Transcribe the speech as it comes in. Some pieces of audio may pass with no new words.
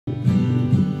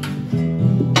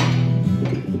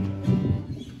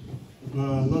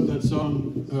that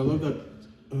song. I love that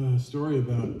story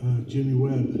about Jimmy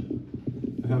Webb.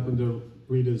 I happened to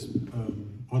read his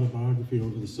autobiography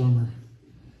over the summer,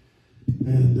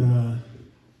 and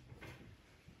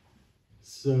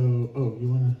you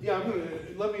wanna? Yeah,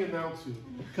 let me announce you,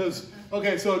 because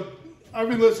okay, so I've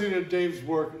been listening to Dave's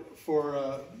work for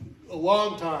a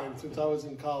long time, since I was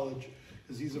in college,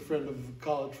 because he's a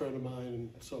college friend of mine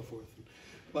and so forth.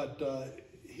 But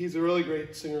he's a really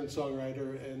great singer and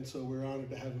songwriter, and so we're honored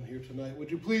to have him here tonight.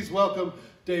 Would you please welcome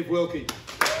Dave Wilke?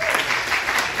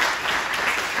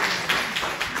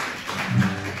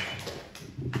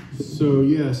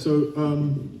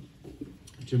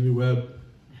 Jimmy Webb,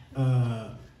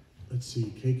 let's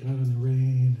see, Cake Out in the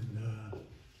Rain, and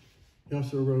he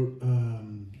also wrote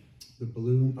the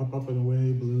Balloon, Up and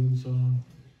Away balloon song.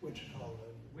 Wichita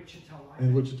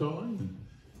Lineman.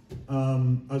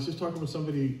 I was just talking with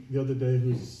somebody the other day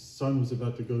whose son was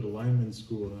about to go to lineman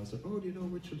school, and I was like, oh, do you know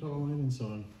Wichita Lineman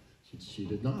song? She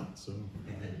did not, so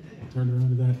I turned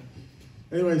around to that.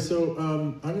 Anyway, so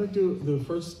I'm going to do the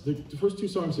first two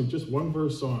songs are just one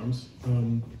verse songs.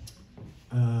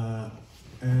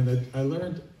 And I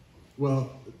learned,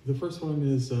 well, the first one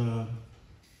is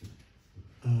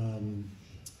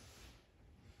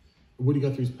Woody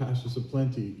Guthrie's Pastures of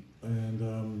Plenty.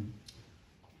 And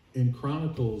in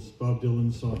Chronicles, Bob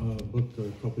Dylan's book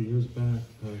a couple years back,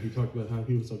 he talked about how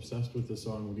he was obsessed with the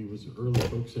song when he was an early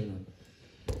folk singer.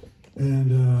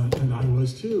 And I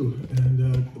was too.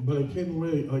 But I came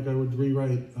away, like I would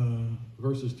rewrite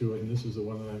verses to it, and this is the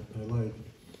one that I like.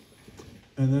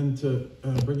 And then to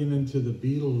bring it into the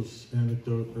Beatles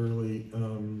anecdote early,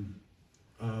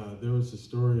 there was a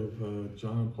story of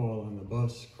John and Paul on the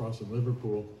bus crossing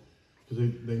Liverpool,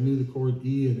 because they knew the chord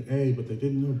E and A, but they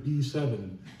didn't know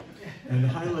B7. And the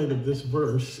highlight of this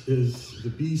verse is the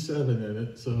B7 in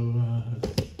it, so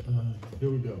here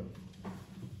we go.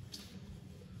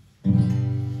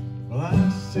 Well, I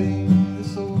sing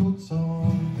this old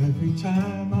song every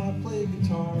time I play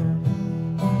guitar.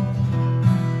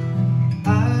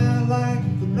 I like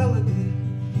the melody,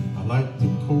 I like the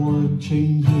chord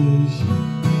changes.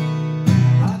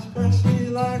 I especially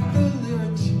like the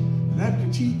lyrics that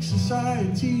critique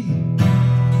society.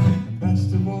 And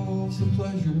best of all is the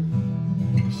pleasure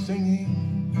of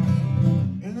singing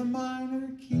in a minor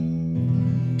key.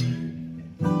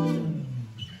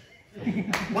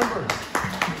 One verse.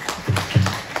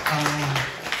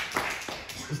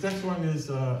 This next one is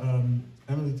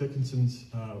Emily Dickinson's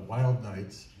Wild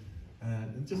Nights.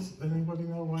 And just, anybody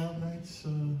know Wild Nights?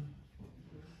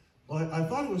 Well, I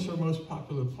thought it was her most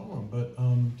popular poem, but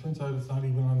turns out it's not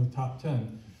even on the top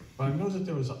 10. But I know that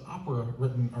there was an opera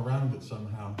written around it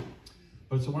somehow.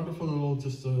 But it's a wonderful little,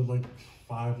 just like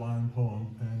 5-line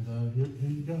poem, and here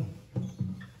you go.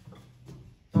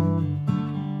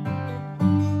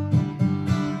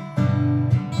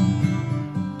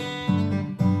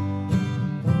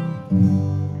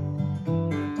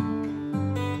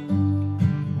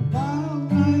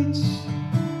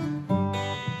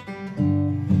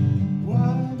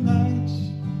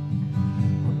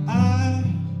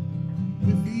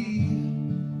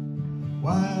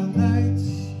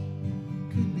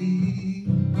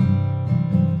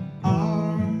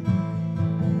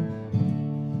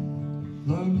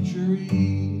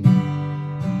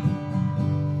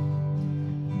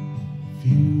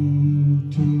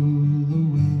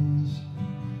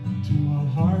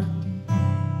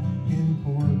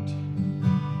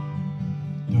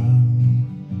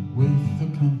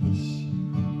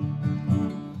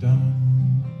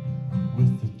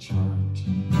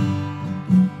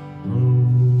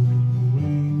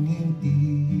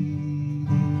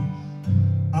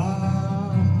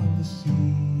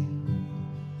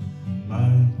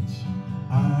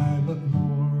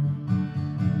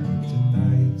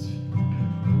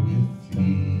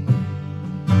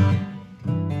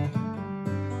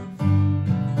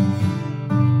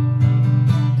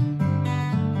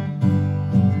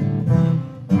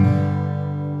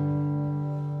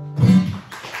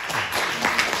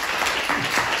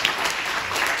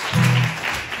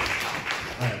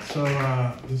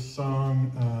 This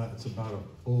song, it's about a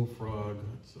bullfrog.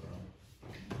 It's a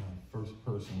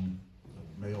first-person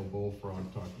male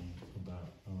bullfrog talking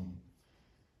about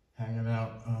hanging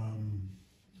out on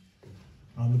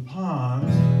the pond.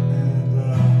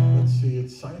 And let's see,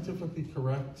 it's scientifically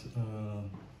correct.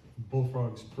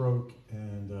 Bullfrogs croak,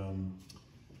 and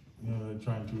they're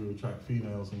trying to attract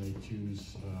females, and they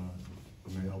choose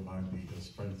the male by the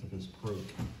strength of his croak.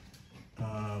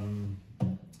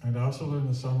 And I also learned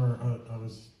this summer, I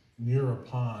was near a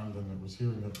pond and I was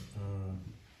hearing the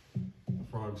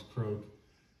frogs croak.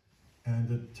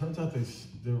 And it turns out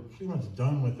they were pretty much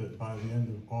done with it by the end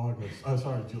of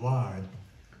July.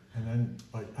 And then,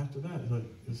 like, after that,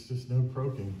 it's just no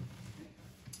croaking.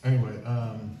 Anyway,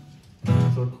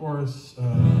 so of course,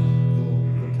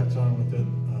 we'll catch on with it.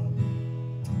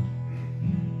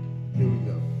 Here we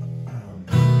go.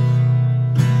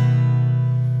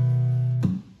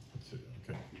 Let's see,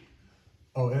 okay.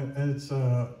 Oh, and it's,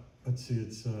 let's see,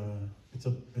 it's a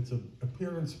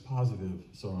appearance positive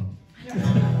song.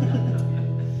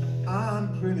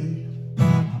 I'm pretty,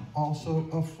 I'm also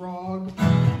a frog,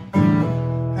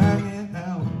 hanging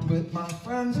out with my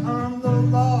friends on the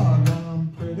log.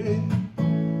 I'm pretty,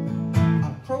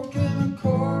 I croak in a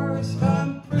chorus.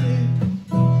 I'm pretty,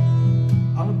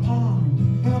 on a pond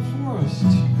in a forest,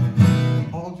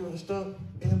 all dressed up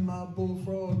in my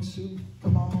bullfrog suit.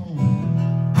 Come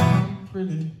on, I'm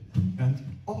pretty and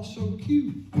also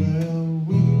cute. Well,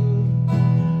 we're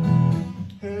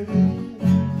heading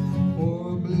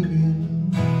for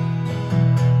oblivion.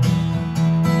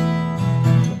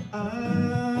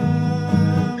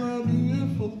 I'm a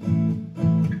beautiful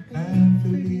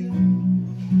amphibian.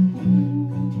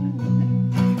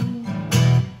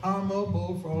 I'm a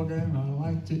bullfrog and I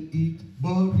like to eat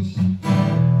bugs.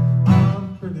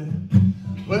 I'm pretty,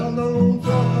 well known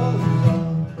for hugs.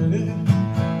 I'm pretty,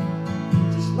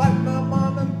 just like my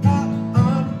mom and pop.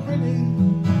 I'm pretty,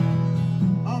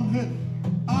 I'm hip,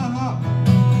 I'm hot.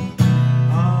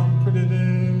 I'm pretty,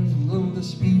 there's a little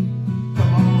dispute.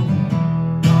 Come on,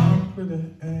 I'm pretty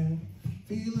and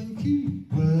feeling cute.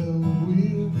 Well,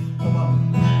 we'll, come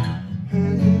on,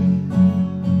 heading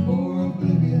for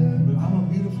oblivion. But I'm a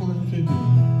beautiful amphibian.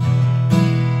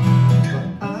 But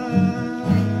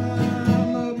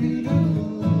I'm a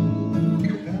beautiful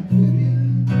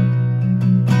amphibian.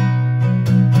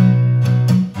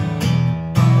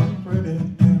 I'm pretty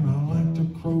and I like to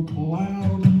croak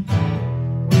loud.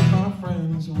 With my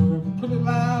friends, we're a pretty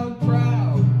loud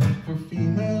crowd. For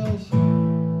females,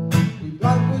 we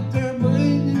like what they're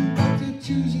bringing, but they're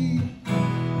choosy.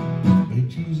 They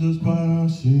choose us by our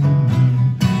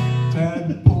singing.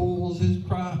 Tadpoles is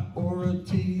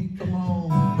priority. Come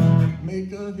on,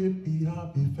 make a hippie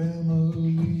hoppy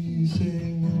family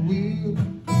singing.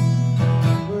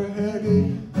 We're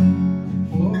headed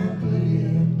for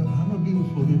oblivion. But I'm a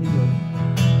beautiful, here we go.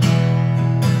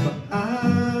 But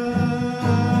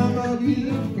I'm a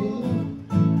beautiful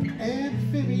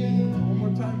amphibian. One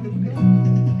more time, here we go.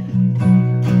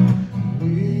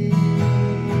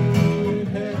 We're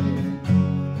headed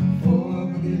for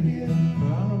oblivion.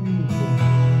 But I'm a beautiful.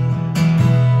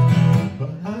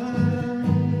 But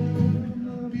I'm a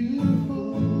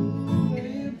beautiful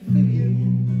amphibian.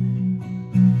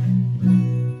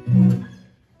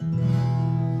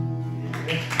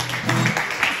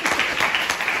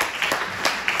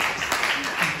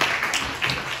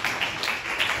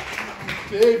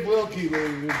 Dave Wilke,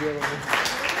 ladies and gentlemen.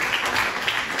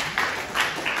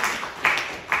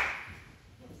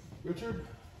 Richard?